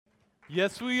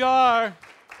Yes, we are.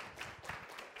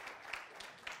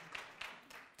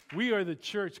 We are the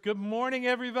church. Good morning,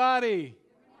 everybody.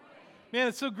 Man,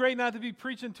 it's so great not to be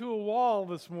preaching to a wall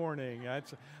this morning.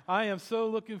 I am so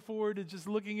looking forward to just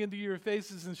looking into your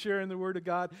faces and sharing the Word of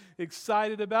God.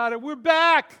 Excited about it. We're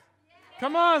back.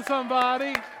 Come on,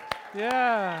 somebody.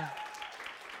 Yeah.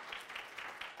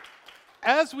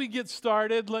 As we get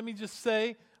started, let me just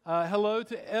say hello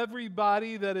to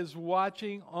everybody that is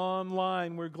watching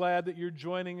online. We're glad that you're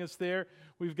joining us there.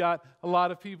 We've got a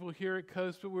lot of people here at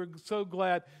Coast, but we're so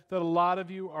glad that a lot of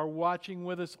you are watching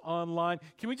with us online.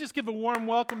 Can we just give a warm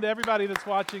welcome to everybody that's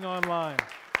watching online?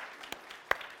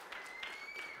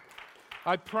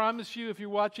 I promise you, if you're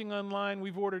watching online,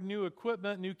 we've ordered new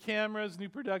equipment, new cameras, new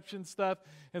production stuff,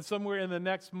 and somewhere in the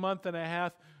next month and a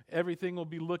half, everything will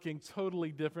be looking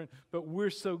totally different, but we're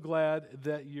so glad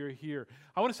that you're here.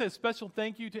 I want to say a special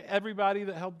thank you to everybody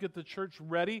that helped get the church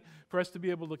ready for us to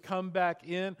be able to come back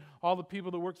in, all the people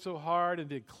that worked so hard and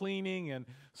did cleaning and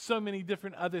so many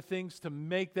different other things to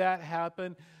make that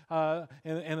happen.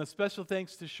 And a special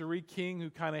thanks to Cherie King, who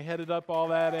kind of headed up all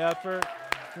that effort.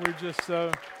 We're just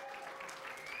so...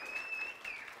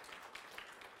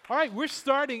 All right, we're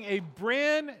starting a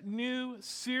brand new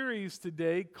series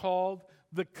today called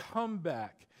The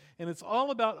Comeback, and it's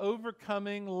all about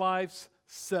overcoming life's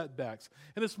setbacks.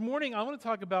 And this morning, I want to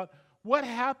talk about what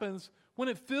happens when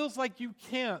it feels like you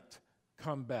can't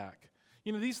come back.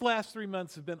 You know, these last 3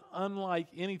 months have been unlike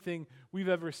anything we've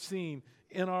ever seen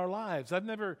in our lives. I've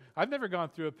never gone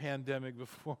through a pandemic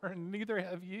before, and neither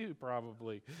have you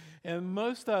probably. And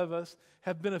most of us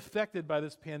have been affected by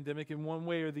this pandemic in one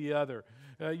way or the other.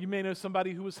 You may know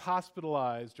somebody who was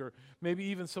hospitalized, or maybe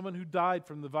even someone who died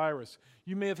from the virus.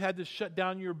 You may have had to shut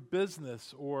down your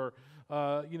business, or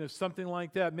something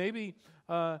like that. Maybe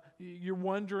you're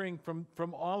wondering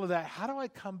from all of that, how do I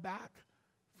come back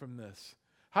from this?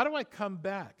 How do I come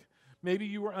back? Maybe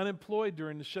you were unemployed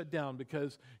during the shutdown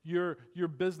because your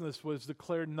business was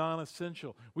declared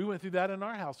non-essential. We went through that in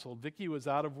our household. Vicki was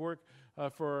out of work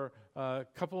for a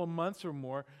couple of months or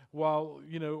more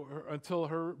until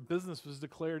her business was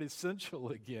declared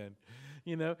essential again.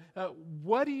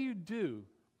 What do you do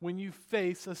when you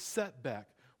face a setback?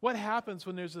 What happens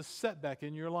when there's a setback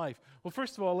in your life? Well,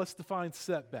 first of all, let's define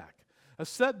setback. A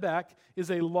setback is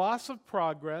a loss of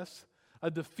progress, a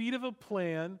defeat of a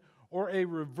plan, or a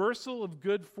reversal of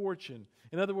good fortune.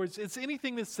 In other words, it's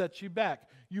anything that sets you back.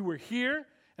 You were here,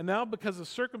 and now because of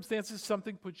circumstances,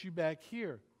 something puts you back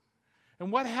here.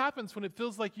 And what happens when it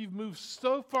feels like you've moved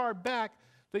so far back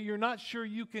that you're not sure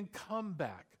you can come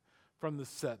back from the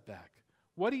setback?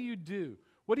 What do you do?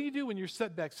 What do you do when your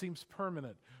setback seems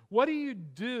permanent? What do you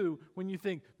do when you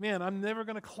think, man, I'm never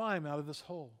going to climb out of this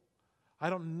hole? I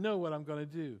don't know what I'm going to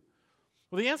do.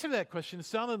 Well, the answer to that question is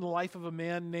found in the life of a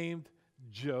man named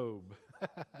Job.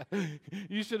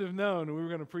 You should have known we were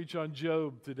going to preach on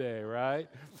Job today, right?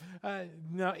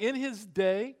 Now, in his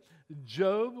day,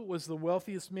 Job was the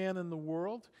wealthiest man in the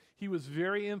world. He was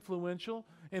very influential.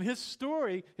 And his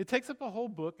story, it takes up a whole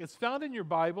book. It's found in your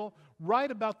Bible right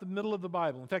about the middle of the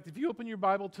Bible. In fact, if you open your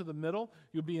Bible to the middle,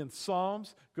 you'll be in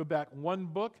Psalms. Go back one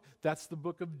book. That's the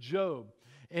book of Job.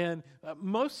 And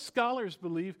most scholars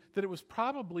believe that it was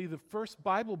probably the first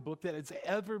Bible book that has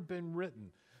ever been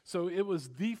written. So it was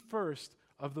the first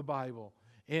of the Bible.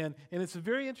 And it's a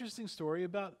very interesting story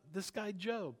about this guy,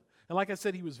 Job. And like I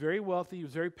said, he was very wealthy, he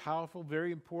was very powerful,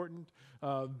 very important,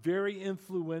 very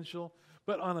influential.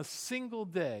 But on a single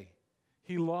day,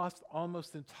 he lost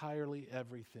almost entirely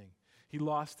everything. He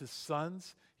lost his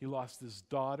sons, he lost his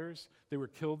daughters. They were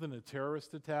killed in a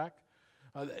terrorist attack.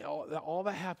 All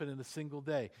that happened in a single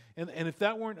day. And if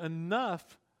that weren't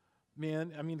enough,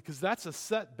 because that's a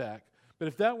setback. But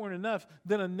if that weren't enough,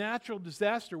 then a natural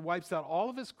disaster wipes out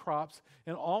all of his crops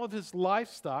and all of his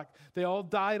livestock. They all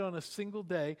died on a single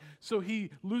day. So he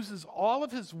loses all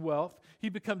of his wealth. He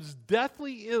becomes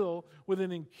deathly ill with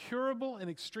an incurable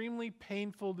and extremely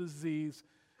painful disease.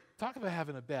 Talk about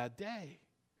having a bad day.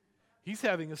 He's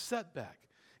having a setback.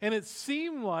 And it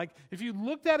seemed like, if you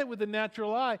looked at it with a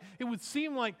natural eye, it would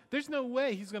seem like there's no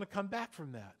way he's going to come back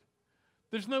from that.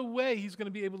 There's no way he's going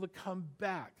to be able to come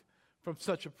back from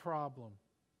such a problem.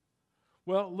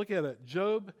 Well, look at it.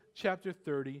 Job chapter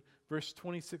 30, verse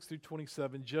 26 through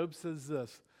 27. Job says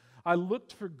this, I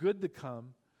looked for good to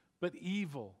come, but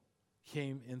evil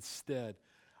came instead.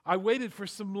 I waited for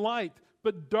some light,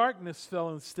 but darkness fell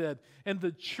instead. And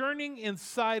the churning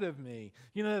inside of me,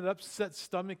 you know that upset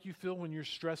stomach you feel when you're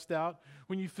stressed out?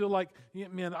 When you feel like,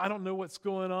 man, I don't know what's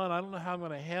going on. I don't know how I'm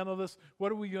going to handle this.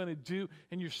 What are we going to do?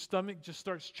 And your stomach just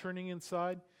starts churning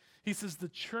inside. He says, the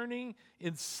churning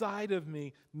inside of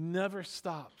me never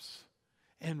stops.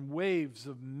 and waves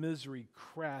of misery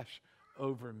crash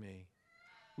over me.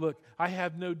 Look, I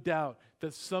have no doubt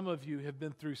that some of you have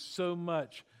been through so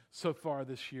much so far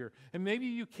this year. And maybe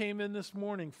you came in this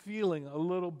morning feeling a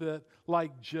little bit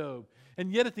like Job.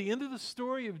 And yet at the end of the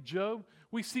story of Job,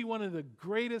 we see one of the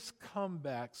greatest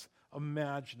comebacks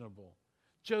imaginable.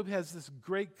 Job has this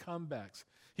great comebacks.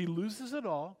 He loses it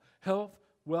all, health,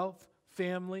 wealth,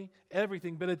 family,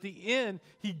 everything. But at the end,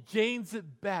 he gains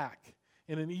it back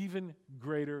in an even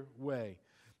greater way.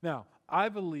 Now, I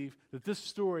believe that this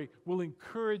story will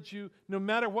encourage you no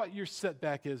matter what your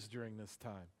setback is during this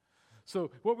time.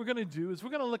 So what we're going to do is we're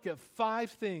going to look at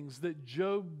 5 things that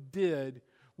Job did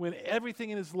when everything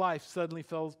in his life suddenly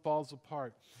falls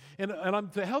apart. And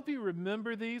to help you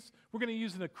remember these, we're going to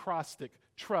use an acrostic,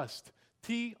 trust,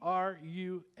 T-R-U-S-T.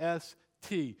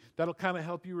 That'll kind of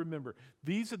help you remember.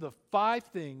 These are the 5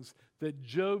 things that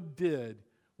Job did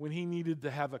when he needed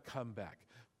to have a comeback.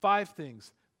 5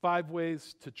 things, 5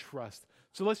 ways to trust.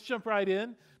 So let's jump right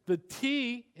in. The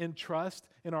T in trust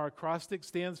in our acrostic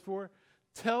stands for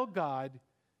tell God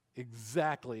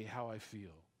exactly how I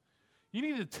feel. You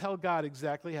need to tell God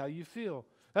exactly how you feel.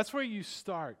 That's where you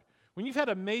start. When you've had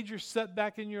a major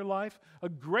setback in your life, a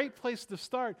great place to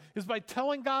start is by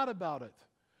telling God about it,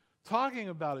 talking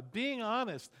about it, being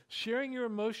honest, sharing your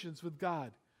emotions with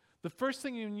God. The first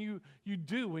thing you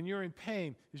do when you're in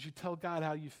pain is you tell God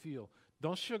how you feel.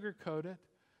 Don't sugarcoat it.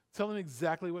 Tell him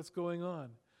exactly what's going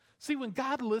on. See, when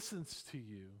God listens to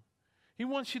you, he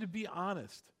wants you to be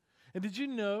honest. And did you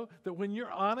know that when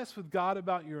you're honest with God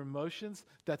about your emotions,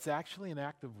 that's actually an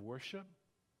act of worship?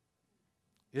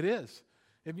 It is.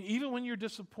 I mean, even when you're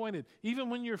disappointed, even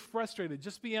when you're frustrated,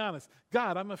 just be honest.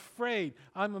 God, I'm afraid,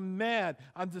 I'm mad,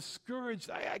 I'm discouraged,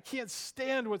 I can't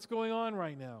stand what's going on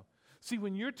right now. See,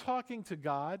 when you're talking to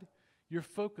God, you're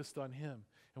focused on him.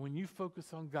 And when you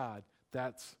focus on God,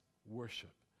 that's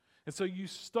worship. And so you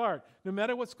start, no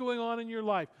matter what's going on in your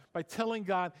life, by telling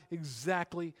God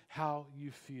exactly how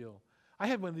you feel. I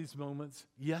had one of these moments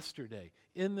yesterday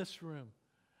in this room.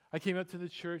 I came up to the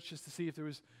church just to see if there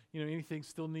was, anything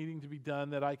still needing to be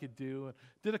done that I could do, and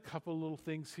did a couple little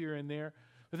things here and there.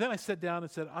 But then I sat down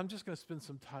and said, I'm just going to spend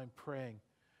some time praying.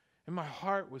 And my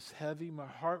heart was heavy. My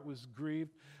heart was grieved.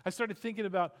 I started thinking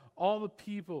about all the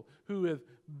people who have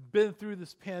been through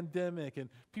this pandemic and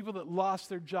people that lost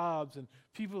their jobs and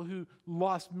people who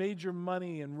lost major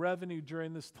money and revenue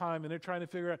during this time, and they're trying to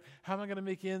figure out, how am I going to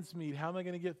make ends meet? How am I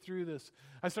going to get through this?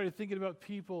 I started thinking about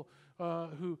people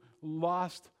who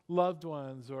lost loved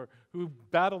ones or who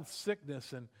battled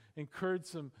sickness and incurred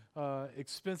some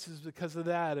expenses because of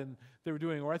that, and they were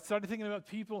doing. Or I started thinking about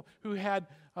people who had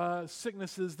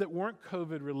sicknesses that weren't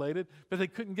COVID related, but they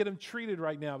couldn't get them treated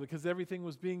right now because everything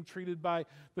was being treated by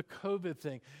the COVID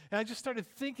thing. And I just started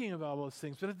thinking about all those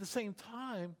things. But at the same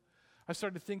time, I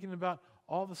started thinking about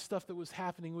all the stuff that was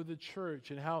happening with the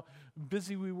church and how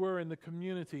busy we were in the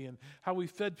community and how we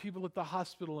fed people at the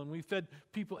hospital, and we fed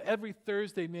people every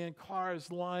Thursday, cars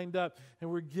lined up, and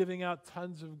we're giving out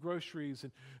tons of groceries,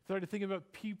 and started thinking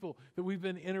about people that we've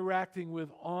been interacting with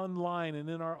online and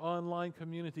in our online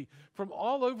community from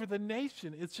all over the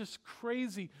nation. It's just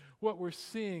crazy what we're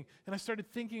seeing. And I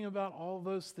started thinking about all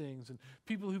those things and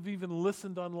people who've even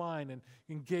listened online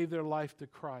and gave their life to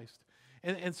Christ.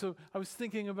 And so I was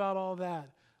thinking about all that.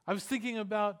 I was thinking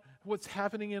about what's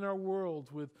happening in our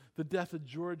world with the death of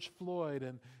George Floyd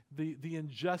and the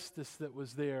injustice that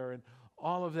was there and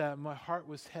all of that. My heart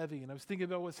was heavy. And I was thinking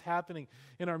about what's happening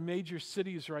in our major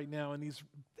cities right now and these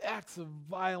acts of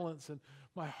violence. And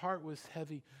my heart was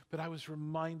heavy. But I was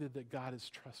reminded that God is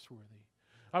trustworthy.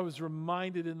 I was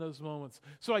reminded in those moments.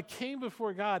 So I came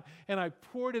before God and I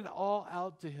poured it all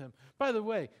out to him. By the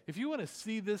way, if you want to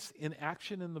see this in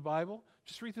action in the Bible,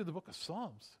 just read through the book of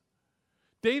Psalms.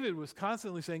 David was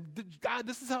constantly saying, God,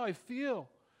 this is how I feel.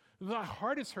 My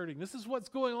heart is hurting. This is what's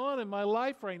going on in my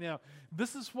life right now.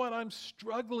 This is what I'm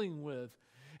struggling with.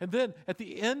 And then at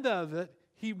the end of it,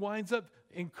 he winds up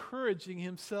encouraging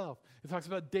himself. It talks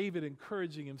about David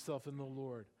encouraging himself in the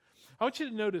Lord. I want you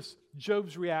to notice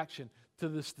Job's reaction to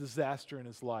this disaster in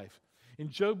his life. In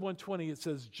Job 120, it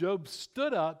says, Job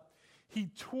stood up, he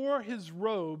tore his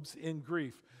robes in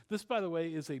grief. This, by the way,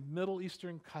 is a Middle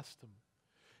Eastern custom.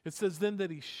 It says then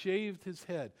that he shaved his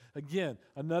head. Again,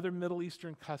 another Middle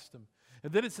Eastern custom.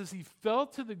 And then it says he fell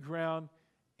to the ground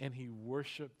and he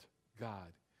worshiped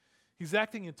God. He's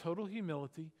acting in total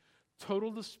humility, total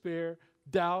despair,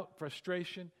 doubt,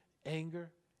 frustration,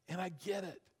 anger, and I get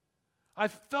it.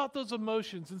 I've felt those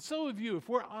emotions, and so have you, if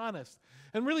we're honest.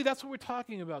 And really, that's what we're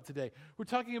talking about today. We're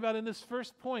talking about in this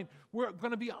first point, we're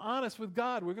going to be honest with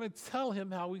God. We're going to tell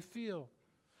him how we feel.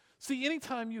 See,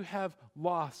 anytime you have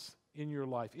loss in your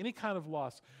life, any kind of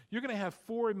loss, you're going to have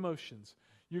four emotions.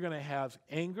 You're going to have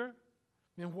anger.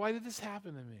 Man, why did this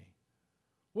happen to me?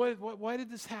 Why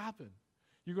did this happen?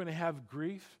 You're going to have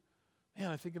grief. Man,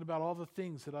 I'm thinking about all the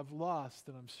things that I've lost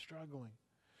and I'm struggling.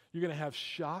 You're going to have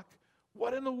shock.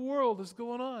 What in the world is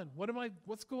going on?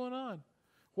 What's going on?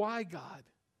 Why, God?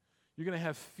 You're going to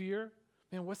have fear.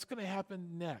 Man, what's going to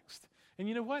happen next? And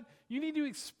you know what? You need to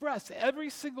express every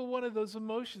single one of those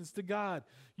emotions to God.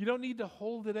 You don't need to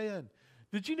hold it in.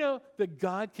 Did you know that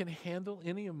God can handle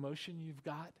any emotion you've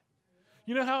got?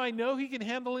 You know how I know He can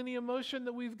handle any emotion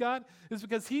that we've got? It's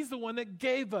because He's the one that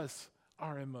gave us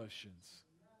our emotions.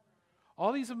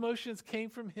 All these emotions came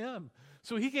from Him.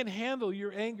 So He can handle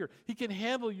your anger. He can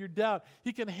handle your doubt.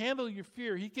 He can handle your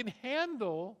fear. He can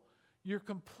handle your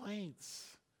complaints.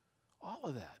 All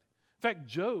of that. In fact,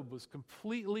 Job was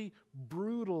completely,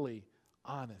 brutally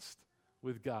honest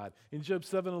with God. In Job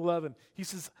 7:11, he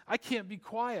says, I can't be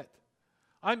quiet.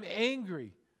 I'm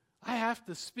angry. I have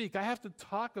to speak. I have to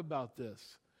talk about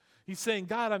this. He's saying,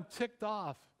 God, I'm ticked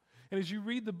off. And as you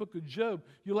read the book of Job,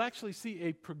 you'll actually see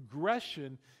a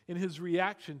progression in his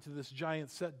reaction to this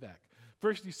giant setback.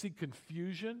 First, you see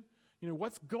confusion. You know,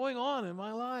 what's going on in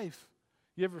my life?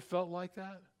 You ever felt like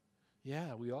that?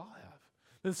 Yeah, we all have.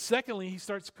 Then secondly, he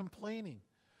starts complaining.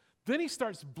 Then he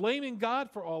starts blaming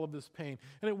God for all of this pain.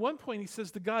 And at one point he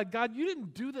says to God, God, you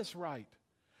didn't do this right.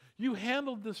 You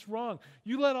handled this wrong.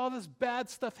 You let all this bad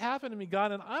stuff happen to me,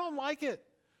 God, and I don't like it.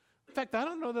 In fact, I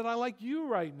don't know that I like you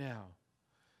right now.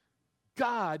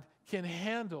 God can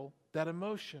handle that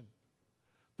emotion.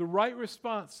 The right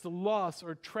response to loss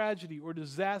or tragedy or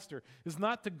disaster is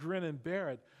not to grin and bear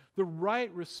it. The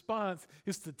right response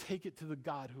is to take it to the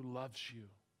God who loves you.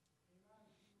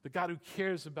 The God who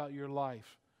cares about your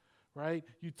life, right?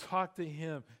 You talk to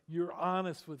Him. You're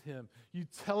honest with Him. You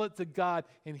tell it to God,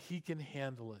 and He can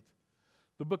handle it.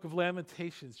 The book of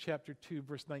Lamentations, chapter 2,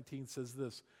 verse 19 says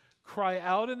this, cry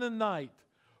out in the night,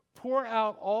 pour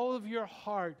out all of your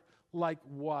heart like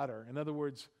water. In other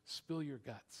words, spill your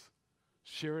guts.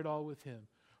 Share it all with Him.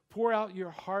 Pour out your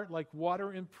heart like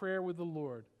water in prayer with the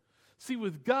Lord. See,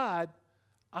 with God,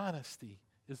 honesty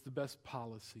is the best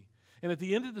policy. And at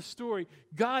the end of the story,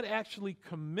 God actually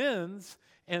commends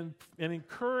and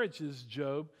encourages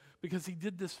Job because he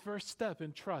did this first step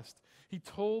in trust. He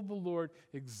told the Lord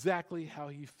exactly how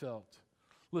he felt.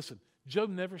 Listen,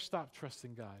 Job never stopped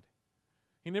trusting God.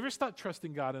 He never stopped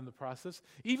trusting God in the process,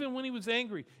 even when he was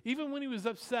angry, even when he was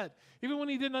upset, even when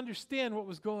he didn't understand what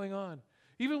was going on,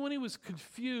 even when he was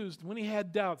confused, when he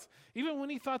had doubts, even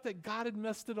when he thought that God had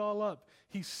messed it all up.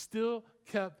 He still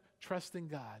kept trusting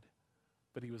God.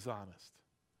 But he was honest.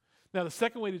 Now, the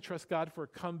second way to trust God for a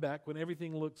comeback when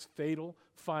everything looks fatal,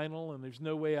 final, and there's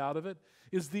no way out of it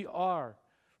is the R.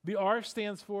 The R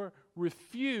stands for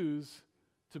refuse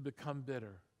to become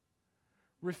bitter.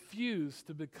 Refuse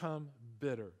to become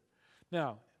bitter.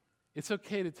 Now, it's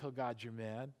okay to tell God you're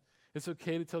mad. It's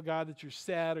okay to tell God that you're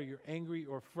sad or you're angry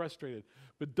or frustrated.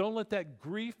 But don't let that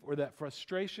grief or that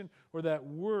frustration or that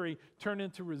worry turn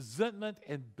into resentment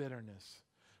and bitterness.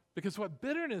 Because what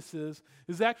bitterness is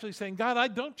actually saying, God, I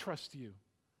don't trust you.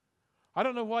 I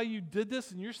don't know why you did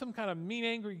this, and you're some kind of mean,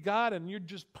 angry God, and you're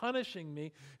just punishing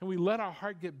me. And we let our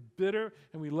heart get bitter,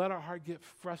 and we let our heart get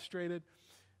frustrated.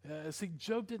 See,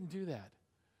 Job didn't do that.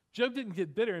 Job didn't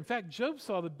get bitter. In fact, Job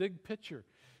saw the big picture.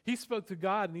 He spoke to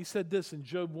God, and he said this in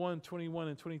Job 1, 21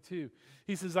 and 22.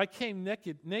 He says, I came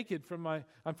naked from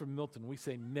I'm from Milton. We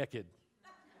say naked.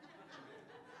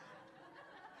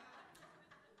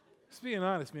 Just being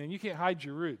honest, man, you can't hide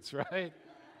your roots, right?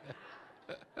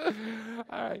 All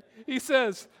right. He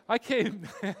says, I came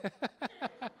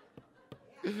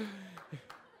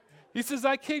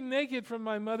naked from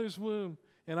my mother's womb,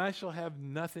 and I shall have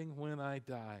nothing when I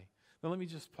die. Now let me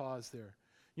just pause there.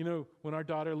 You know, when our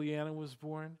daughter Leanna was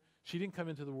born, she didn't come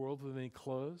into the world with any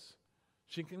clothes.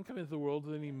 She didn't come into the world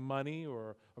with any money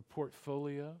or a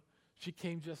portfolio. She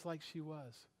came just like she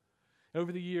was.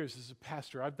 Over the years, as a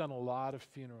pastor, I've done a lot of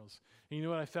funerals. And you know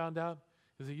what I found out?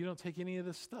 Is that you don't take any of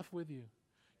this stuff with you.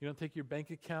 You don't take your bank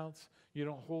accounts. You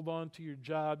don't hold on to your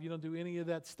job. You don't do any of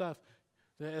that stuff.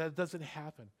 That doesn't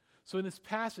happen. So in this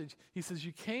passage, he says,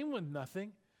 you came with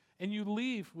nothing, and you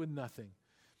leave with nothing.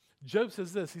 Job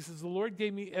says this. He says, the Lord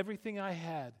gave me everything I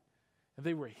had, and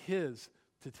they were His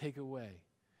to take away.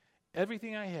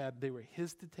 Everything I had, they were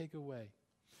His to take away.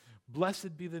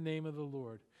 Blessed be the name of the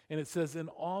Lord. And it says in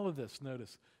all of this,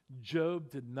 notice, Job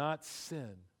did not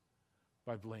sin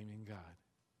by blaming God.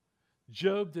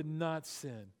 Job did not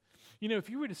sin. You know, if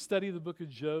you were to study the book of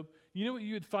Job, you know what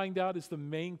you would find out is the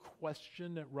main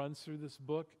question that runs through this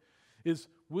book is,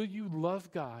 will you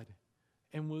love God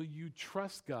And will you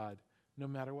trust God no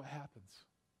matter what happens?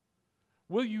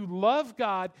 Will you love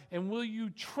God and will you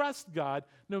trust God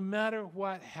no matter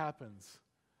what happens?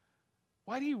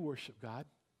 Why do you worship God?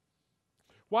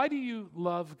 Why do you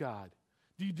love God?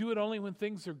 Do you do it only when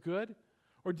things are good?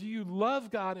 Or do you love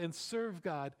God and serve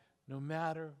God no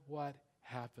matter what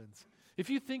happens? If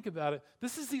you think about it,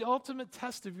 this is the ultimate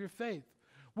test of your faith.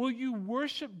 Will you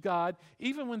worship God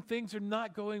even when things are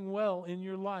not going well in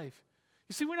your life?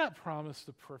 You see, we're not promised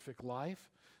a perfect life.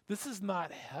 This is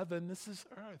not heaven, this is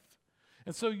earth.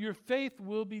 And so your faith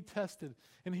will be tested.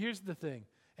 And here's the thing,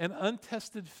 an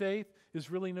untested faith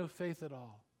is really no faith at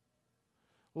all.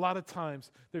 A lot of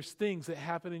times, there's things that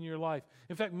happen in your life.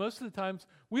 In fact, most of the times,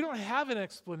 we don't have an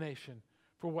explanation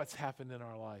for what's happened in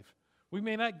our life. We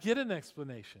may not get an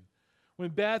explanation. When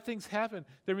bad things happen,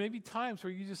 there may be times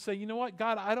where you just say, you know what,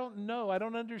 God, I don't know. I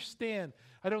don't understand.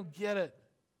 I don't get it.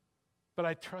 But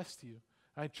I trust you.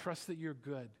 I trust that you're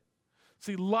good.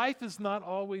 See, life is not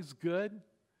always good,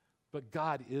 but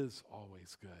God is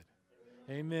always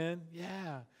good. Amen?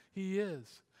 Yeah, He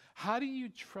is. How do you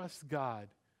trust God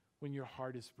when your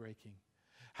heart is breaking?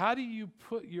 How do you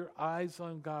put your eyes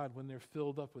on God when they're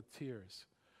filled up with tears?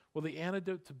 Well, the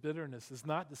antidote to bitterness is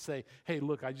not to say, hey,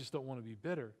 look, I just don't want to be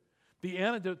bitter. The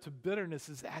antidote to bitterness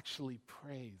is actually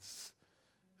praise.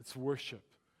 It's worship.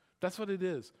 That's what it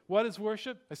is. What is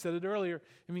worship? I said it earlier.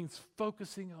 It means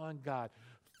focusing on God,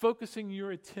 focusing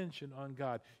your attention on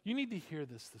God. You need to hear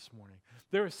this morning.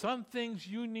 There are some things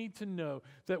you need to know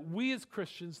that we as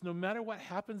Christians, no matter what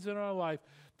happens in our life,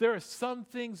 there are some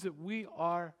things that we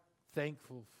are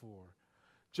thankful for.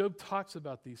 Job talks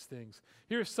about these things.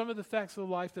 Here are some of the facts of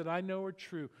life that I know are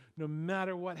true no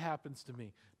matter what happens to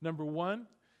me. Number one,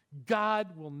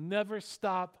 God will never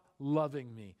stop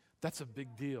loving me. That's a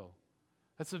big deal.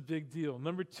 That's a big deal.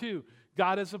 Number two,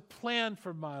 God has a plan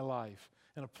for my life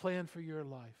and a plan for your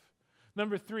life.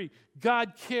 Number three,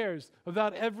 God cares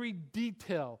about every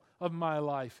detail of my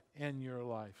life and your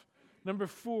life. Number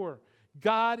four,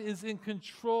 God is in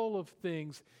control of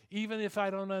things even if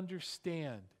I don't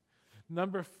understand.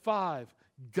 Number five,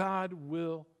 God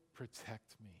will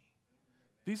protect me.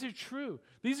 These are true.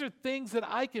 These are things that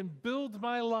I can build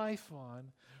my life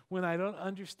on when I don't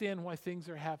understand why things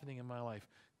are happening in my life.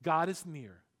 God is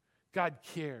near. God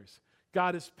cares.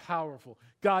 God is powerful.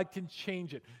 God can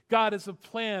change it. God has a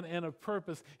plan and a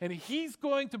purpose, and He's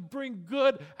going to bring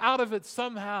good out of it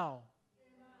somehow.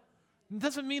 It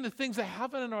doesn't mean the things that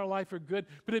happen in our life are good,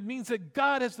 but it means that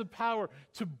God has the power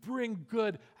to bring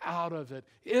good out of it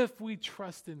if we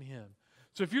trust in Him.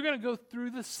 So if you're going to go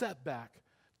through the setback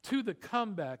to the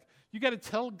comeback, you got to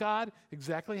tell God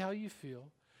exactly how you feel.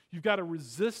 You've got to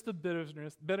resist the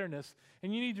bitterness,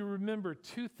 and you need to remember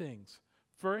two things.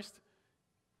 First,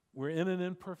 we're in an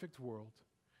imperfect world.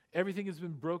 Everything has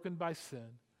been broken by sin.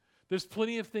 There's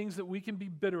plenty of things that we can be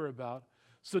bitter about,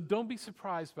 so don't be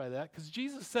surprised by that, because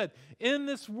Jesus said, in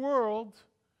this world,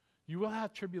 you will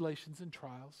have tribulations and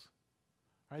trials.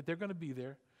 All right, they're going to be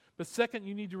there. But second,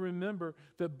 you need to remember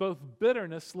that both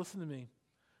bitterness, listen to me,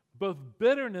 both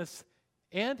bitterness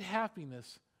and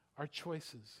happiness are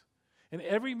choices. In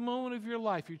every moment of your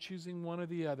life, you're choosing one or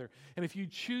the other. And if you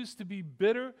choose to be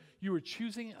bitter, you are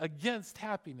choosing against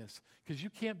happiness, because you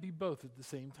can't be both at the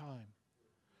same time.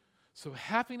 So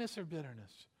happiness or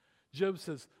bitterness? Job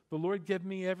says, the Lord gave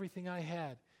me everything I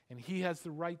had, and He has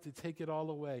the right to take it all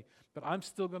away. But I'm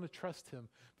still going to trust Him,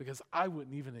 because I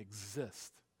wouldn't even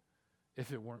exist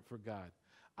if it weren't for God.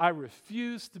 I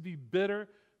refuse to be bitter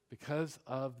because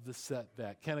of the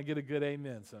setback. Can I get a good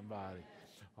amen, somebody?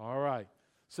 All right.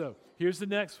 So here's the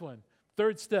next one.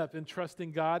 Third step in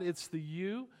trusting God, it's the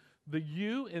U. The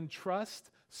U in trust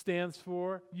stands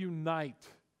for unite.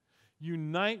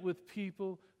 Unite with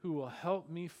people who will help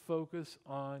me focus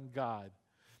on God.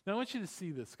 Now I want you to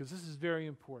see this, because this is very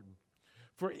important.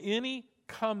 For any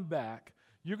comeback,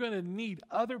 you're going to need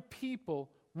other people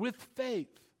with faith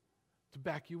to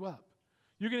back you up.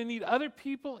 You're going to need other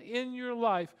people in your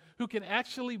life who can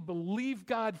actually believe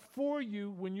God for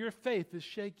you when your faith is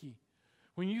shaky.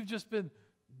 When you've just been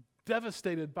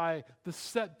devastated by the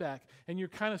setback and you're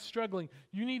kind of struggling,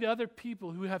 you need other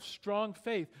people who have strong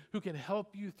faith who can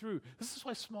help you through. This is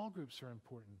why small groups are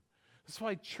important. This is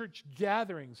why church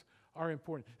gatherings are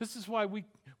important. This is why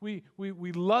we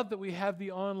love that we have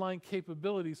the online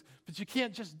capabilities, but you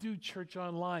can't just do church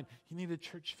online. You need a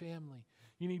church family.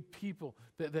 You need people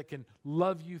that can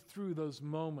love you through those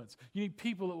moments. You need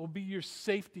people that will be your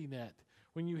safety net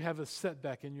when you have a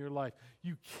setback in your life.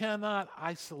 You cannot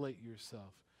isolate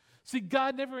yourself. See,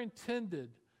 God never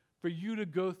intended for you to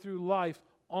go through life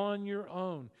on your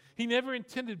own. He never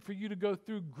intended for you to go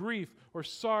through grief or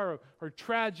sorrow or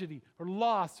tragedy or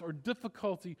loss or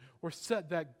difficulty or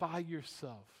setback by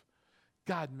yourself.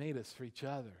 God made us for each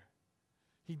other.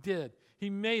 He did. He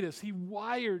made us. He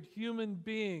wired human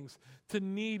beings to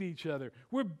need each other.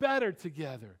 We're better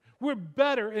together. We're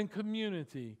better in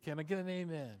community. Can I get an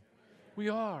amen? We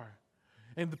are.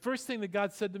 And the first thing that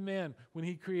God said to man when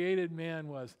he created man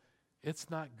was, it's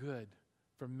not good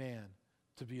for man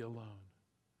to be alone.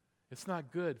 It's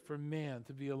not good for man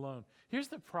to be alone. Here's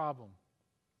the problem.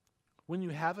 When you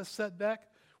have a setback,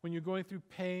 when you're going through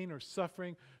pain or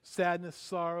suffering, sadness,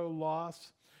 sorrow,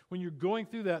 loss, when you're going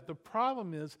through that, the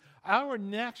problem is our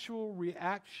natural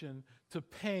reaction to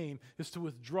pain is to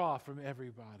withdraw from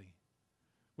everybody.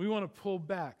 We want to pull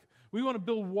back. We want to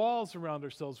build walls around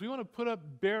ourselves. We want to put up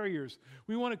barriers.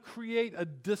 We want to create a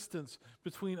distance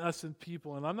between us and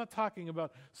people. And I'm not talking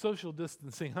about social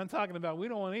distancing. I'm talking about we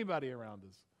don't want anybody around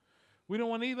us. We don't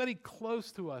want anybody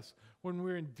close to us when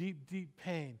we're in deep, deep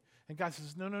pain. And God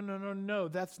says, no,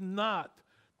 that's not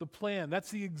the plan.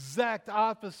 That's the exact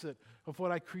opposite of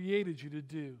what I created you to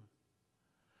do.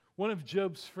 One of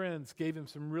Job's friends gave him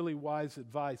some really wise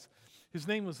advice. His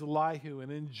name was Elihu,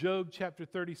 and in Job chapter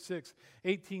 36,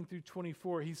 18 through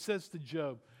 24, he says to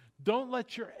Job, don't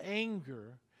let your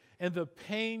anger and the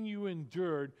pain you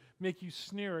endured make you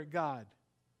sneer at God.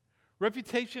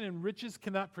 Reputation and riches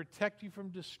cannot protect you from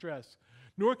distress,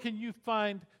 nor can you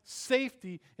find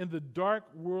safety in the dark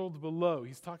world below.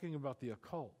 He's talking about the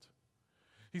occult.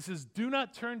 He says, do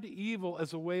not turn to evil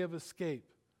as a way of escape.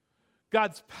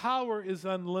 God's power is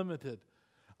unlimited.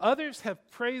 Others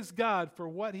have praised God for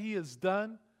what he has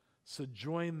done, so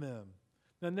join them.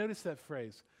 Now notice that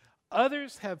phrase.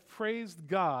 Others have praised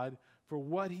God for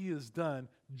what he has done,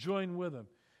 join with him.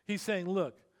 He's saying,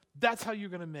 look, that's how you're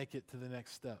going to make it to the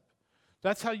next step.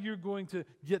 That's how you're going to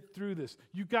get through this.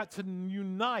 You've got to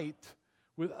unite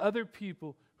with other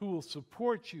people who will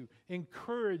support you,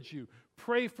 encourage you,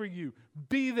 pray for you,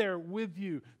 be there with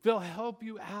you. They'll help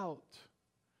you out.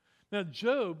 Now,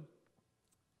 Job,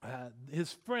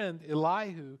 his friend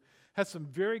Elihu, has some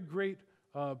very great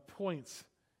points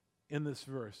in this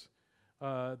verse.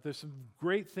 There's some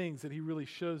great things that he really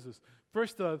shows us.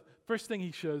 First thing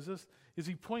he shows us is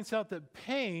he points out that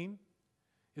pain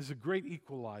is a great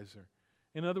equalizer.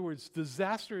 In other words,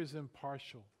 disaster is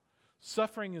impartial.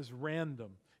 Suffering is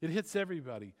random. It hits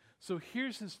everybody. So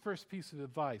here's his first piece of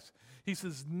advice. He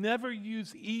says, never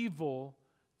use evil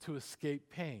to escape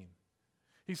pain.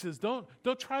 He says, don't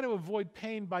try to avoid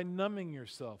pain by numbing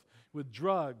yourself with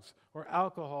drugs or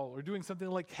alcohol or doing something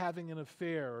like having an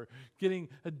affair or getting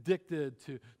addicted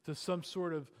to some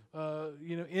sort of,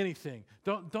 anything.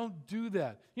 Don't do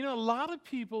that. You know, a lot of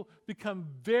people become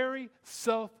very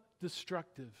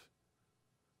self-destructive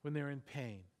when they're in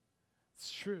pain.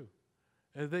 It's true.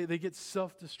 They get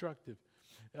self-destructive.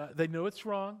 They know it's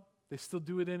wrong. They still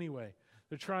do it anyway.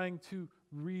 They're trying to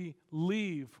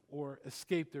relieve or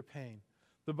escape their pain.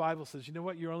 The Bible says, you know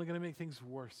what? You're only going to make things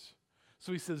worse.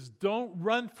 So he says, don't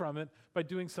run from it by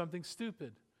doing something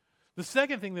stupid. The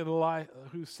second thing that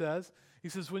Elihu says, he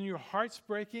says, when your heart's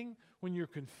breaking, when you're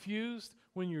confused,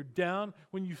 when you're down,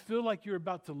 when you feel like you're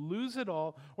about to lose it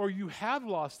all or you have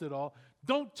lost it all,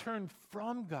 don't turn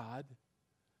from God,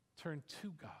 turn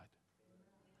to God.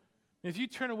 And if you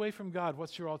turn away from God,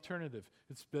 what's your alternative?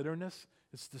 It's bitterness,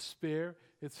 it's despair,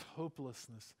 it's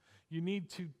hopelessness. You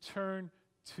need to turn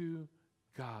to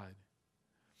God.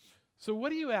 So what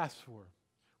do you ask for?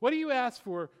 What do you ask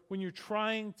for when you're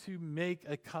trying to make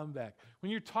a comeback?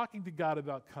 When you're talking to God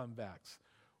about comebacks?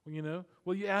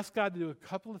 Well, you ask God to do a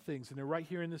couple of things, and they're right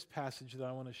here in this passage that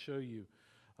I want to show you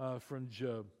from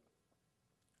Job.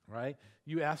 Right?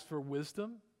 You ask for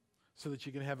wisdom so that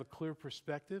you can have a clear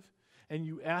perspective, and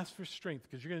you ask for strength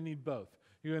because you're going to need both.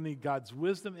 You're going to need God's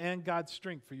wisdom and God's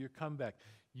strength for your comeback.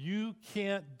 You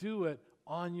can't do it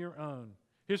on your own.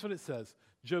 Here's what it says,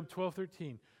 Job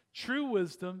 12:13. True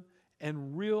wisdom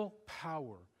and real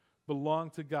power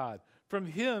belong to God. From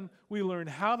him we learn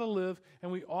how to live,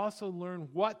 and we also learn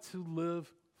what to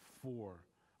live for.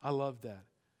 I love that.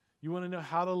 You want to know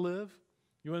how to live?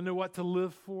 You want to know what to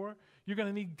live for? You're going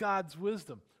to need God's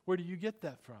wisdom. Where do you get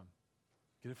that from?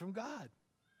 Get it from God,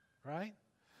 right?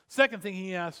 Second thing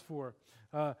he asks for,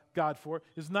 God for,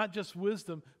 is not just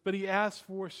wisdom, but he asks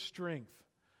for strength.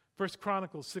 1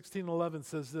 Chronicles 16:11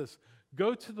 says this,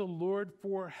 go to the Lord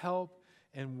for help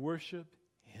and worship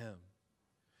him.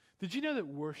 Did you know that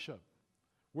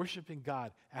worshiping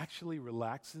God actually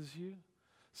relaxes you?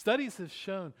 Studies have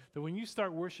shown that when you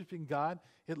start worshiping God,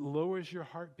 it lowers your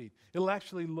heartbeat. It'll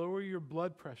actually lower your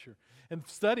blood pressure. And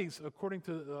studies, according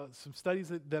to some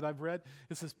studies that I've read,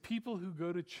 it says people who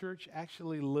go to church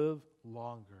actually live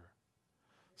longer.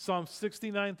 Psalm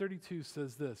 69:32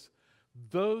 says this,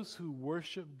 those who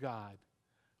worship God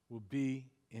will be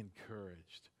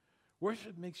encouraged.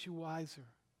 Worship makes you wiser.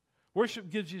 Worship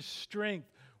gives you strength.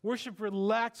 Worship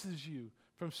relaxes you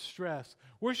from stress.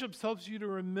 Worship helps you to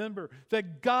remember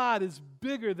that God is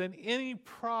bigger than any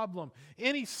problem,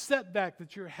 any setback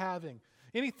that you're having,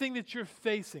 anything that you're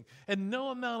facing. And no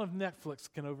amount of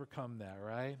Netflix can overcome that,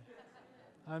 right?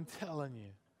 I'm telling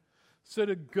you. So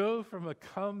to go from a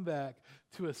comeback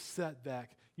to a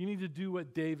setback, you need to do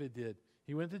what David did.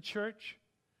 He went to church.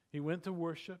 He went to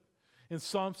worship. In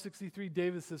Psalm 63,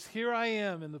 David says, here I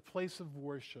am in the place of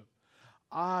worship,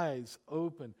 eyes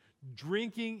open,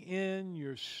 drinking in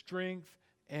your strength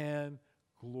and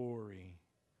glory.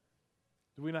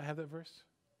 Do we not have that verse?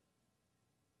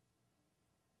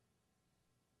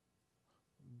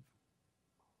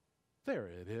 There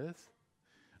it is.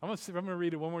 I'm going to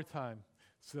read it one more time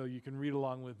so you can read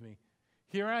along with me.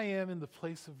 Here I am in the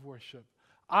place of worship,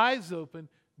 eyes open,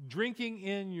 drinking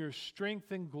in your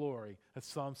strength and glory. That's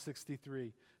Psalm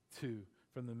 63, 2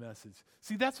 from the Message.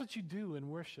 See, that's what you do in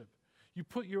worship. You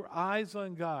put your eyes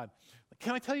on God.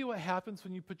 Can I tell you what happens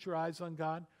when you put your eyes on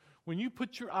God? When you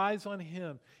put your eyes on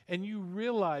Him and you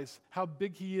realize how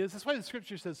big He is, that's why the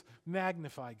Scripture says,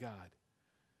 magnify God.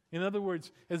 In other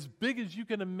words, as big as you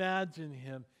can imagine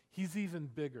Him, He's even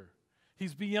bigger.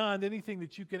 He's beyond anything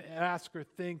that you can ask or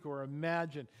think or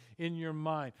imagine in your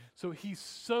mind. So He's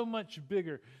so much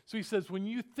bigger. So He says, when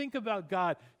you think about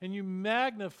God and you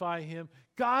magnify Him,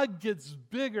 God gets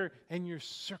bigger and your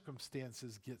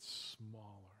circumstances get smaller.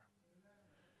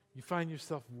 You find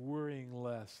yourself worrying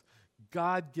less.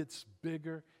 God gets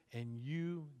bigger and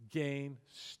you gain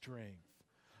strength.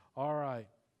 All right.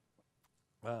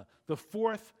 The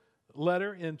fourth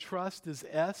letter in trust is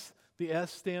S. The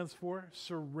S stands for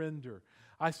surrender.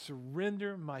 I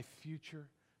surrender my future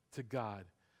to God.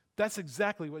 That's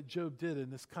exactly what Job did in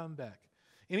this comeback.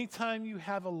 Anytime you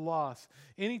have a loss,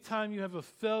 anytime you have a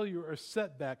failure or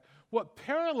setback, what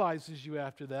paralyzes you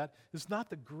after that is not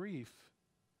the grief,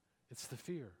 it's the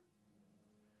fear.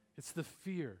 It's the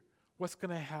fear. What's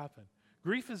going to happen?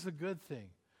 Grief is a good thing,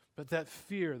 but that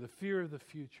fear, the fear of the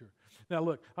future. Now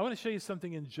look, I want to show you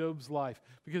something in Job's life,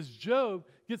 because Job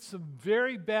gets some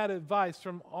very bad advice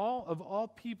from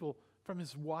all people from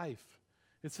his wife.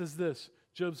 It says this,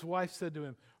 Job's wife said to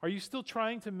him, are you still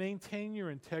trying to maintain your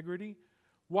integrity?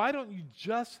 Why don't you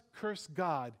just curse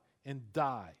God and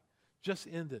die? Just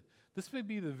end it. This may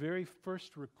be the very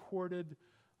first recorded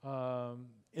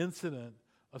incident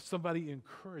of somebody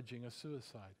encouraging a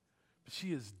suicide. But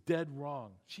she is dead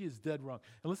wrong. She is dead wrong.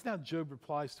 And listen how Job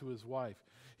replies to his wife.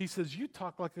 He says, you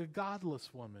talk like a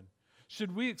godless woman.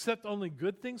 Should we accept only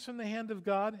good things from the hand of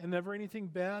God and never anything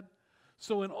bad?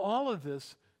 So in all of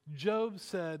this, Job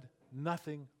said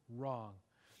nothing wrong.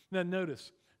 Now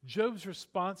notice, Job's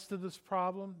response to this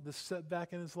problem, this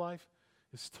setback in his life,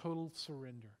 is total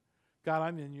surrender. God,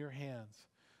 I'm in your hands.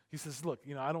 He says, look,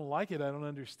 I don't like it, I don't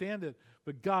understand it,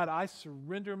 but God, I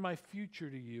surrender my future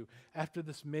to you after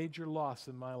this major loss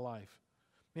in my life.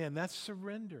 Man, that's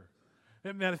surrender.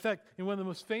 Matter of fact, in one of the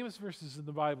most famous verses in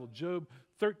the Bible, Job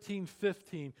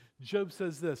 13:15, Job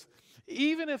says this,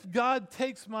 even if God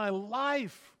takes my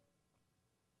life,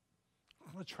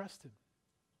 I'm going to trust Him.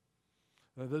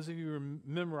 Now, those of you who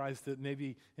memorized it,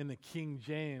 maybe in the King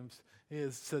James,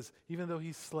 it says, even though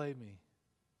He slay me,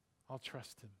 I'll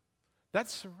trust Him.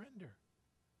 That's surrender.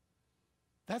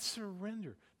 That's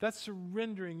surrender. That's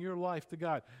surrendering your life to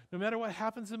God. No matter what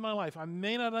happens in my life, I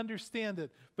may not understand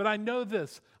it, but I know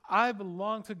this. I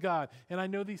belong to God, and I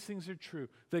know these things are true,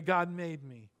 that God made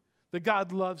me, that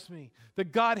God loves me,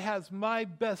 that God has my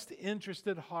best interest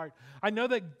at heart. I know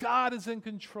that God is in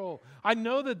control. I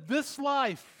know that this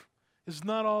life is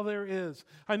not all there is.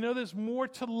 I know there's more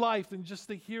to life than just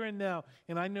the here and now,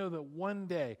 and I know that one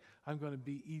day I'm going to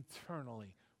be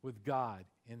eternally with God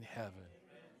in heaven.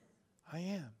 I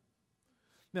am.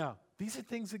 Now, these are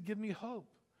things that give me hope.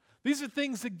 These are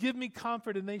things that give me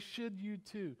comfort, and they should you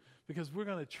too, because we're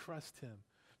going to trust Him.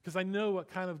 Because I know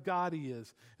what kind of God He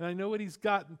is, and I know what He's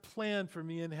got planned for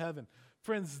me in heaven.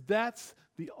 Friends, that's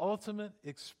the ultimate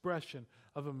expression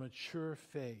of a mature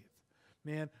faith.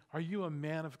 Man, are you a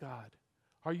man of God?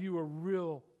 Are you a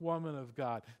real woman of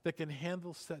God that can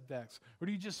handle setbacks? Or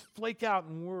do you just flake out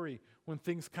and worry when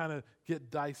things kind of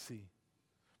get dicey?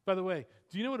 By the way,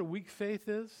 do you know what a weak faith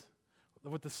is?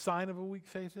 What the sign of a weak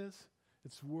faith is?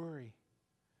 It's worry.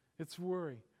 It's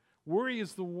worry. Worry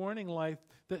is the warning light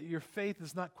that your faith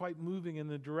is not quite moving in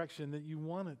the direction that you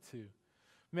want it to.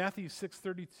 Matthew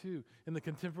 6:32 in the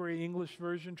Contemporary English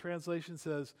Version translation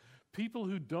says, people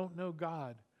who don't know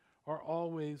God are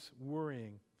always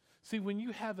worrying. See, when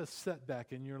you have a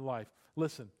setback in your life,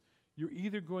 listen, you're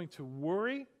either going to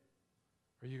worry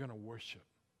or you're going to worship.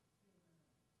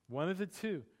 One of the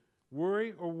two,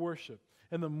 worry or worship.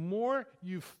 And the more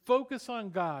you focus on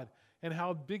God and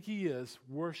how big He is,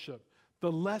 worship,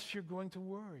 the less you're going to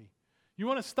worry. You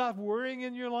want to stop worrying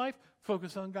in your life?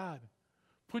 Focus on God.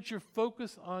 Put your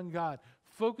focus on God.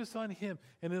 Focus on Him,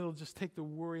 and it'll just take the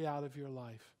worry out of your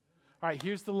life. All right,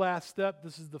 here's the last step.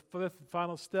 This is the fifth and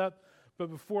final step. But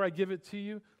before I give it to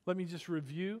you, let me just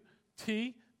review.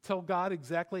 T, tell God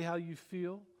exactly how you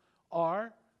feel.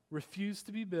 R, refuse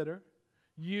to be bitter.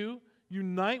 U,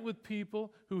 unite with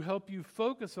people who help you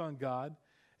focus on God.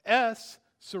 S,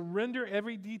 surrender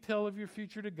every detail of your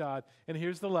future to God. And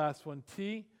here's the last one.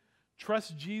 T,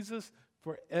 trust Jesus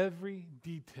for every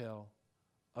detail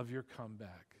of your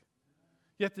comeback.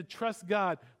 You have to trust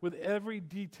God with every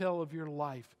detail of your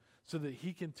life so that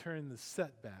He can turn the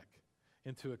setback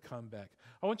into a comeback.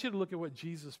 I want you to look at what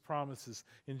Jesus promises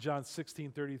in John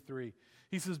 16:33.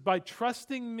 He says, by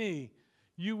trusting me,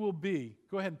 you will be,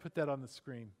 go ahead and put that on the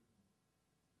screen.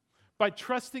 By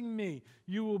trusting me,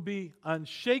 you will be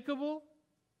unshakable.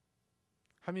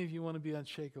 How many of you want to be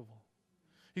unshakable?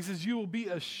 He says, you will be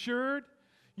assured.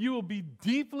 You will be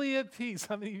deeply at peace.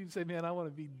 How many of you say, man, I want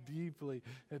to be deeply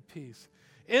at peace?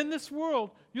 In this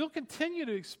world, you'll continue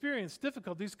to experience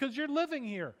difficulties because you're living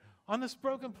here on this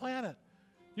broken planet.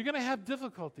 You're going to have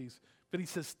difficulties. But He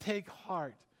says, take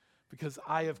heart because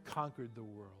I have conquered the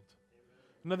world.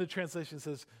 Another translation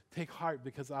says, take heart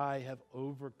because I have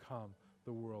overcome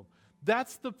the world.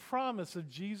 That's the promise of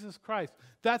Jesus Christ.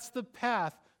 That's the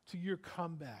path to your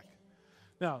comeback.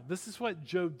 Now, this is what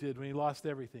Job did when he lost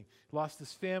everything. He lost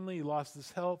his family, he lost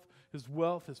his health, his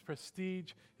wealth, his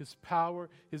prestige, his power,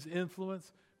 his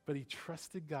influence, but he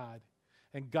trusted God,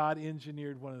 and God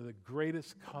engineered one of the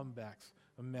greatest comebacks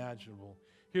imaginable.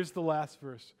 Here's the last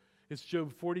verse. It's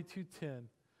Job 42:10.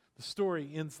 The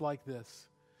story ends like this.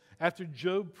 After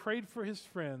Job prayed for his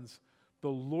friends, the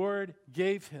Lord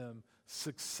gave him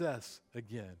success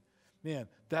again. Man,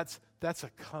 that's a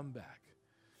comeback.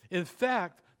 In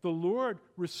fact, the Lord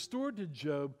restored to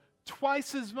Job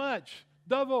twice as much,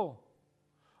 double,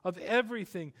 of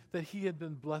everything that he had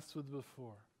been blessed with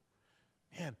before.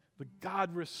 Man, but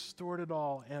God restored it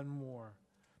all and more.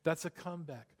 That's a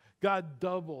comeback. God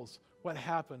doubles what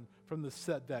happened from the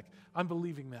setback. I'm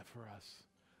believing that for us.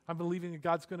 I'm believing that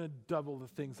God's going to double the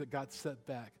things that got set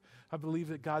back. I believe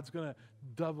that God's going to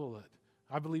double it.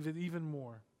 I believe it even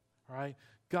more. All right?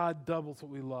 God doubles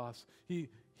what we lost. He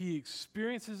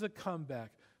experiences a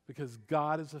comeback because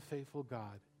God is a faithful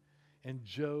God. And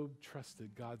Job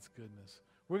trusted God's goodness.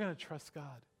 We're going to trust God.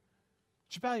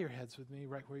 Would you bow your heads with me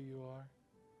right where you are?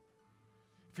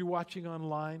 If you're watching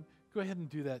online, go ahead and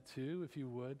do that too, if you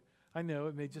would. I know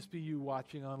it may just be you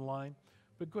watching online,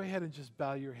 but go ahead and just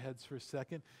bow your heads for a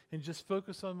second and just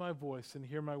focus on my voice and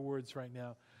hear my words right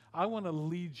now. I want to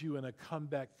lead you in a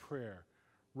comeback prayer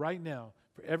right now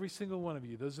for every single one of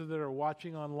you. Those that are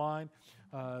watching online,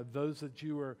 those that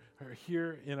you are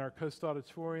here in our Coast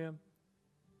Auditorium.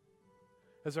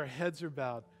 As our heads are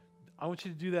bowed, I want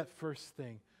you to do that first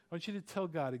thing. I want you to tell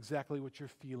God exactly what you're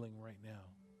feeling right now.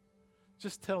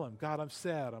 Just tell Him, God, I'm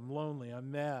sad, I'm lonely, I'm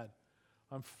mad,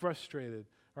 I'm frustrated,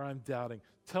 or I'm doubting.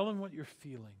 Tell Him what you're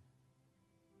feeling.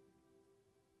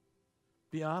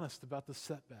 Be honest about the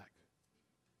setback.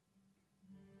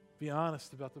 Be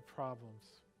honest about the problems.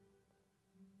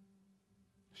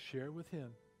 Share it with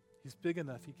Him. He's big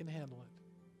enough, He can handle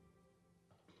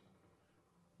it.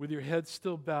 With your head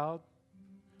still bowed,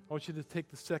 I want you to take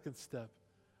the second step.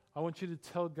 I want you to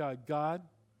tell God, God,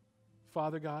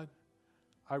 Father God,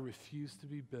 I refuse to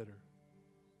be bitter.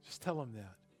 Just tell Him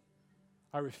that.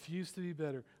 I refuse to be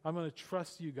bitter. I'm going to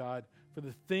trust You, God, for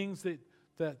the things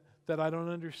that I don't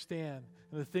understand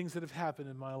and the things that have happened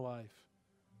in my life.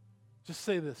 Just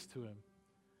say this to Him.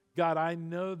 God, I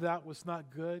know that was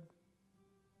not good,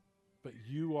 but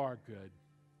You are good.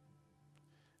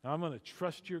 And I'm going to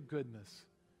trust Your goodness,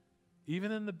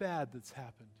 even in the bad that's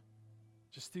happened.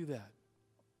 Just do that.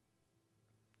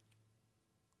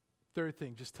 Third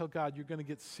thing, just tell God you're going to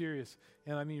get serious,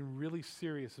 and I mean really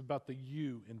serious about the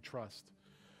you in trust.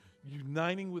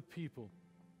 Uniting with people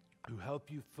who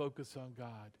help you focus on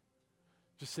God.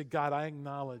 Just say, God, I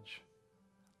acknowledge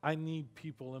I need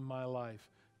people in my life,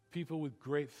 people with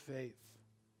great faith.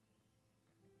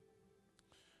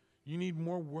 You need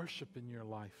more worship in your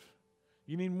life.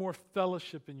 You need more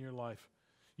fellowship in your life.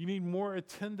 You need more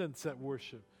attendance at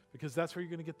worship because that's where you're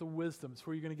going to get the wisdom. It's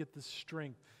where you're going to get the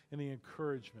strength and the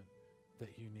encouragement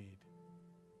that you need.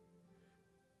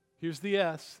 Here's the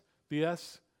S. The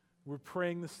S, we're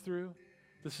praying this through.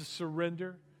 This is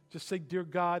surrender. Just say, dear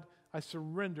God, I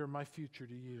surrender my future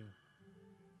to you.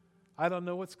 I don't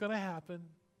know what's going to happen,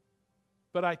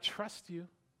 but I trust you.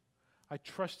 I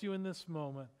trust you in this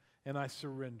moment, and I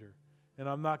surrender. And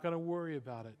I'm not going to worry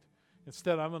about it.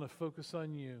 Instead, I'm going to focus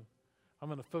on you. I'm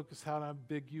going to focus how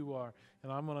big you are,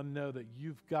 and I'm going to know that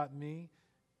you've got me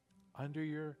under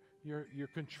your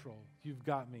control. You've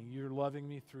got me. You're loving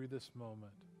me through this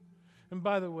moment. And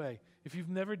by the way, if you've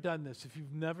never done this, if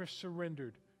you've never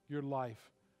surrendered your life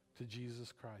to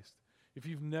Jesus Christ, if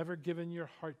you've never given your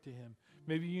heart to Him,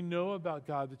 maybe you know about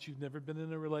God, but you've never been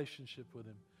in a relationship with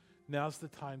Him, now's the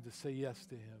time to say yes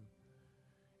to Him.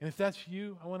 And if that's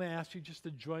you, I want to ask you just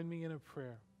to join me in a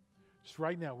prayer. Just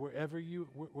right now, wherever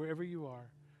you are,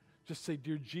 just say,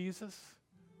 dear Jesus,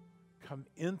 come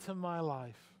into my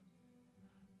life.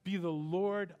 Be the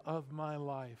Lord of my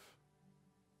life.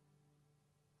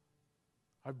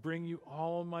 I bring you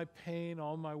all my pain,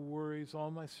 all my worries, all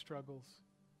my struggles.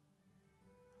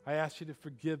 I ask you to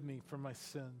forgive me for my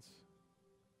sins.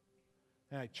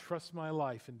 And I trust my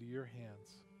life into your hands.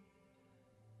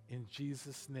 In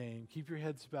Jesus' name. Keep your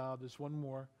heads bowed. There's one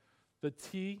more. The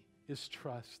T is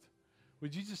trust.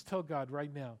 Would you just tell God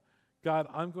right now, God,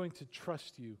 I'm going to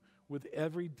trust you with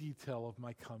every detail of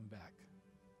my comeback.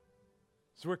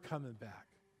 So we're coming back.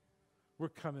 We're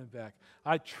coming back.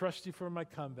 I trust you for my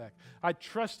comeback. I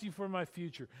trust you for my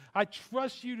future. I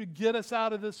trust you to get us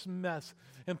out of this mess.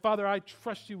 And Father, I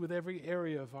trust you with every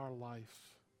area of our life.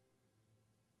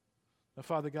 Now,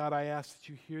 Father God, I ask that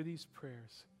you hear these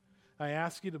prayers. I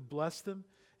ask you to bless them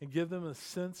and give them a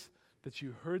sense that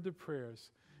you heard the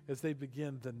prayers as they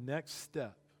begin the next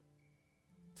step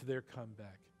to their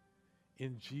comeback.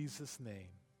 In Jesus' name,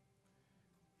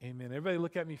 amen. Everybody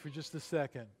look at me for just a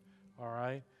second, all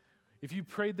right? If you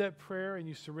prayed that prayer and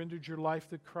you surrendered your life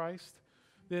to Christ,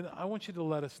 then I want you to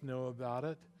let us know about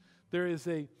it. There is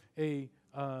a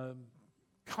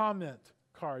comment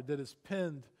card that is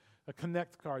pinned, a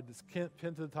connect card that's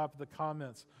pinned to the top of the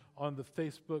comments on the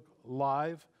Facebook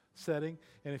Live setting.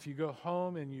 And if you go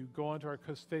home and you go onto our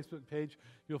Coast Facebook page,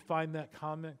 you'll find that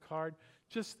comment card.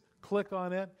 Just click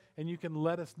on it and you can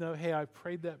let us know, hey, I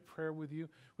prayed that prayer with you.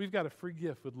 We've got a free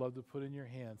gift we'd love to put in your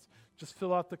hands. Just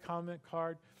fill out the comment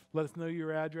card. Let us know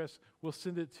your address. We'll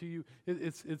send it to you.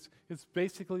 It's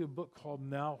basically a book called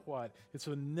Now What? It's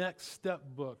a next step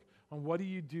book on what do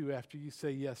you do after you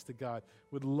say yes to God.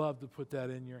 We'd love to put that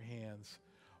in your hands.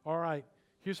 All right,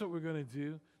 here's what we're going to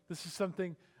do. This is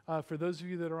something, for those of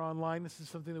you that are online, this is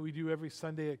something that we do every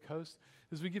Sunday at Coast,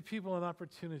 is we give people an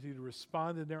opportunity to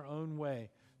respond in their own way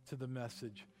to the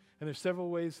message. And there's several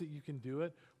ways that you can do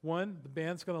it. One, the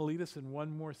band's going to lead us in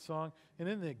one more song. And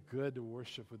isn't it good to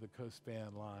worship with the Coast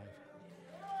Band live?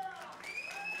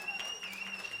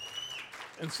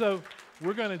 And so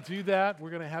we're going to do that. We're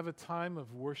going to have a time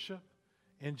of worship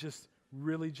and just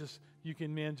really you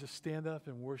can, just stand up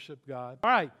and worship God. All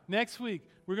right, next week,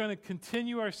 we're going to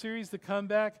continue our series, The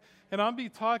Comeback, and I'll be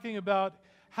talking about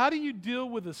how do you deal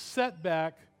with a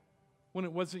setback when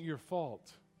it wasn't your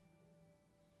fault?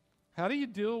 How do you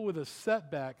deal with a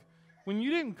setback when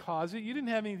you didn't cause it, you didn't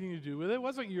have anything to do with it, it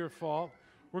wasn't your fault?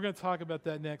 We're going to talk about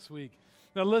that next week.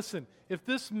 Now listen, if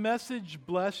this message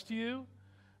blessed you,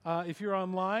 if you're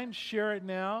online, share it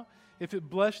now. If it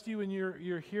blessed you and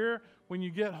you're here, when you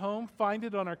get home, find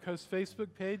it on our Coast Facebook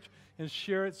page and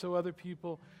share it so other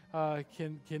people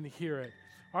can hear it.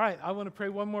 All right, I want to pray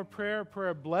one more prayer, a prayer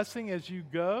of blessing as you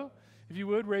go. If you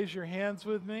would, raise your hands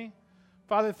with me.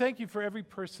 Father, thank you for every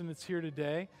person that's here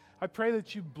today. I pray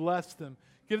that you bless them.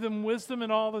 Give them wisdom in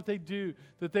all that they do,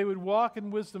 that they would walk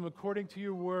in wisdom according to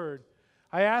your word.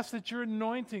 I ask that your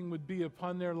anointing would be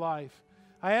upon their life.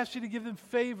 I ask you to give them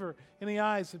favor in the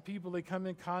eyes of people they come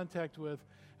in contact with.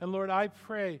 And Lord, I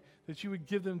pray that you would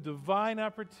give them divine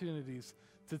opportunities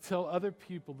to tell other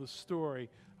people the story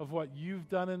of what you've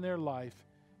done in their life.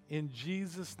 In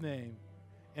Jesus' name.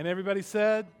 And everybody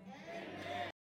said,